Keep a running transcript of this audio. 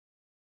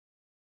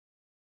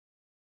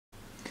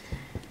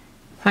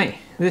Hi,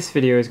 this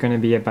video is going to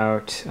be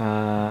about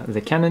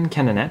the Canon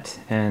Canonet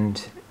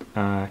and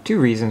two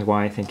reasons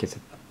why I think it's a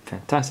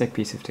fantastic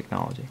piece of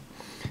technology.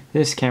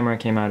 This camera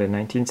came out in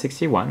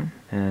 1961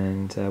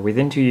 and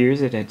within 2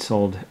 years it had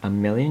sold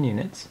 1 million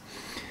units.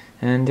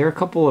 And there are a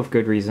couple of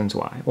good reasons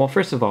why. Well,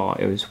 first of all,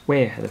 it was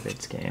way ahead of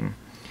its game.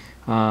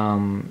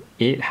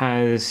 It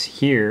has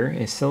here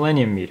a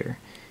selenium meter.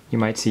 You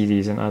might see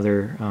these in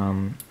other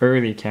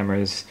early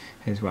cameras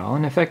as well.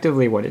 And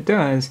effectively what it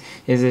does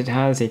is it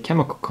has a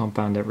chemical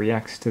compound that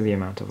reacts to the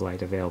amount of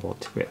light available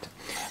to it.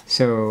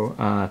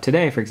 So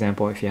today, for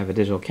example, if you have a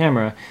digital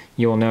camera,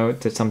 you will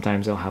note that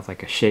sometimes it'll have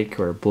like a shake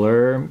or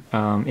blur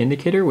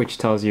indicator, which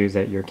tells you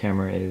that your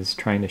camera is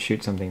trying to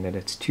shoot something that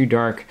it's too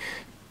dark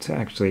to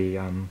actually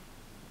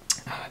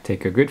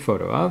take a good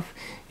photo of.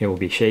 It will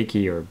be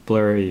shaky or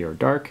blurry or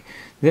dark.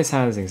 This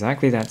has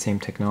exactly that same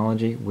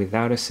technology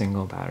without a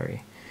single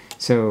battery.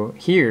 So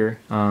here,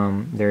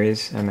 there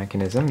is a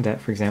mechanism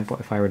that, for example,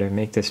 if I were to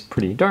make this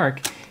pretty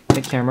dark,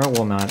 the camera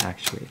will not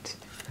actuate.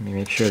 Let me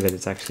make sure that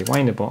it's actually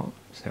windable.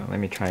 So let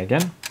me try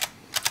again.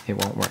 It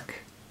won't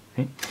work.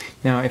 Right?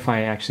 Now, if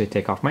I actually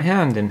take off my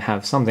hand and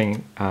have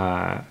something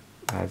that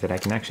I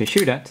can actually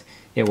shoot at,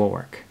 it will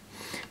work.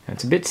 Now,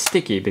 it's a bit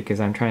sticky because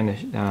I'm trying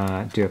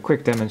to do a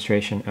quick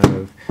demonstration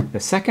of the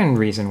second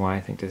reason why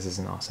I think this is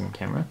an awesome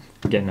camera.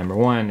 Again, number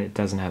one, it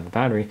doesn't have a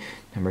battery.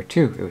 Number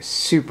two, it was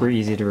super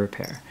easy to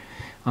repair.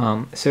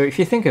 So if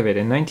you think of it,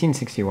 in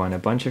 1961, a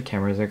bunch of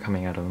cameras are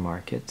coming out of the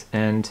market,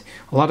 and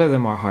a lot of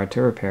them are hard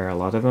to repair, a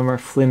lot of them are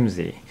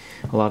flimsy,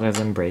 a lot of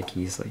them break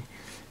easily.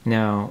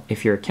 Now,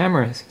 if you're a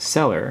camera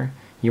seller,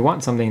 you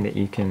want something that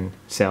you can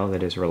sell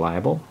that is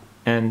reliable,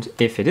 and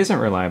if it isn't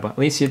reliable, at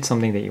least it's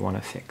something that you want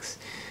to fix.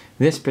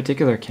 This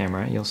particular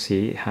camera, you'll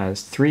see,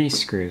 has 3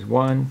 screws,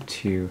 1,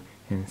 2,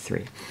 and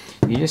 3.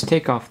 You just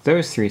take off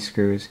those 3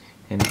 screws,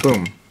 and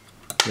boom,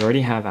 you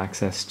already have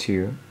access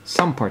to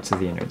some parts of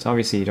the innards.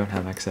 Obviously, you don't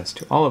have access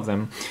to all of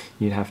them.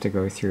 You'd have to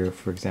go through,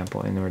 for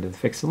example, in order to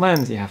fix the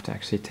lens, you have to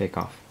actually take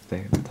off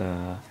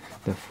the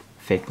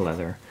fake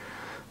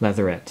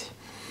leatherette.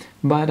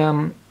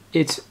 But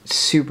it's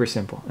super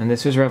simple, and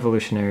this was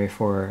revolutionary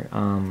for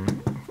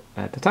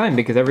at the time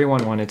because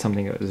everyone wanted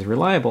something that was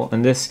reliable,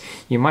 and this,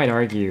 you might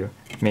argue,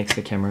 makes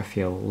the camera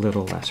feel a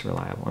little less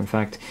reliable. In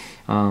fact,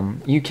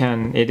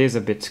 it is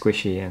a bit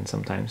squishy and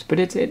sometimes, but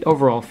it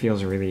overall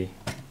feels really,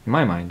 in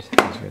my mind,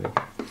 feels really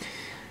good.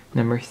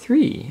 Number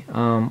 3,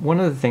 one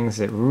of the things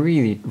that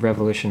really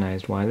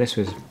revolutionized why this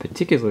was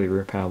particularly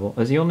repairable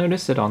is you'll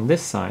notice that on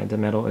this side the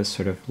metal is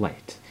sort of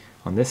light.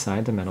 On this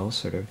side the metal is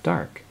sort of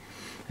dark.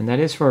 And that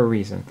is for a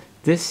reason.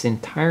 This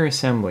entire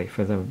assembly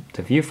for the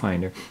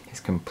viewfinder is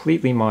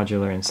completely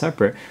modular and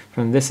separate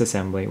from this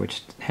assembly,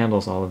 which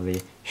handles all of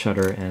the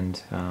shutter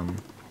and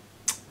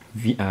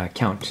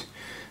count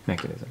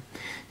mechanism.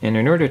 And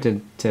in order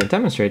to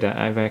demonstrate that,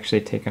 I've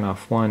actually taken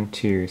off 1,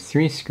 2,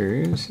 3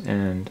 screws,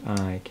 and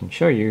I can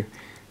show you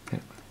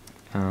that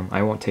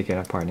I won't take it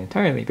apart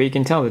entirely, but you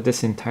can tell that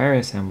this entire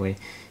assembly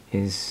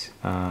is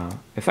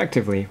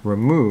effectively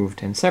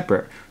removed and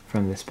separate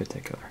from this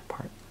particular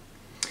part.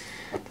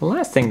 The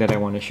last thing that I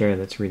want to share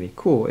that's really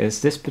cool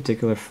is this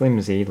particular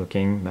flimsy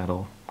looking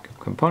metal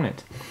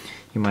component.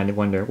 You might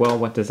wonder, well,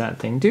 what does that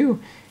thing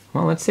do?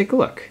 Well, let's take a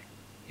look.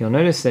 You'll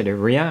notice that it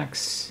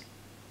reacts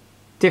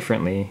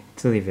differently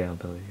to the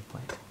availability of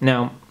light.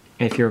 Now,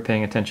 if you were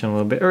paying attention a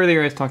little bit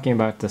earlier, I was talking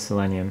about the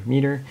selenium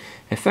meter.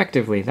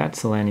 Effectively, that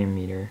selenium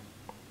meter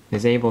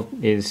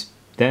is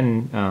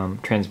then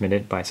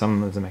transmitted by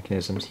some of the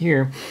mechanisms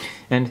here,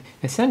 and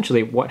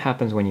essentially what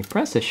happens when you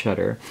press a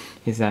shutter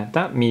is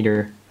that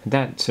meter,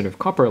 that sort of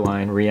copper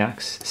line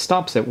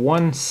stops at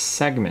one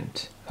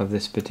segment of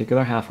this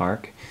particular half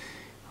arc,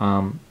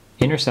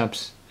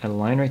 intercepts at a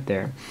line right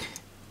there,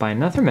 by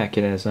another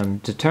mechanism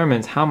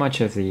determines how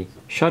much of the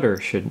shutter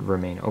should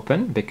remain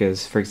open,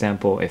 because, for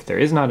example, if there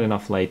is not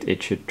enough light,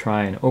 it should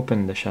try and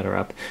open the shutter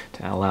up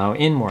to allow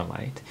in more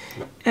light.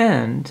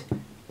 And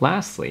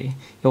lastly,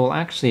 it will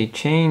actually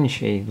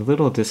change a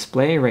little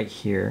display right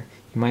here.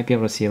 You might be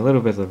able to see a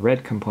little bit of the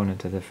red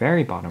component at the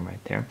very bottom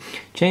right there.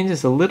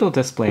 Changes a little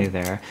display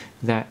there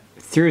that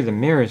through the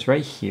mirrors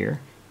right here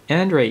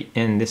and right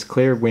in this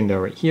clear window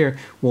right here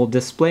will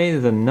display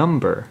the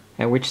number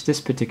at which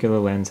this particular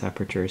lens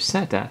aperture is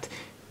set at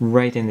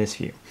right in this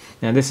view.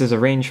 Now this is a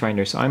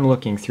rangefinder, so I'm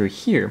looking through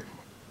here.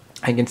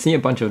 I can see a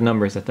bunch of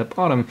numbers at the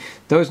bottom.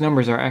 Those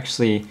numbers are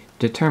actually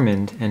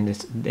determined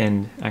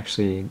and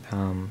actually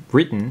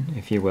written,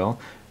 if you will,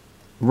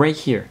 right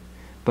here.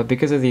 But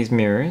because of these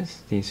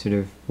mirrors, these sort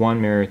of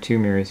 1 mirror, 2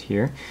 mirrors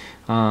here,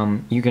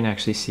 you can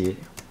actually see it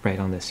right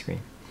on this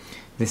screen.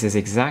 This is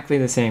exactly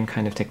the same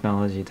kind of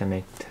technology to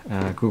make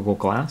Google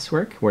Glass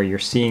work, where you're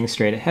seeing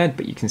straight ahead,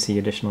 but you can see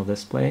additional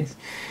displays.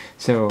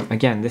 So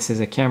again, this is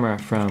a camera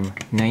from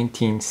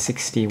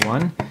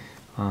 1961.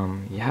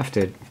 You have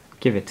to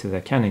give it to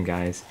the Canon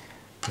guys.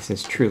 This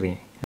is truly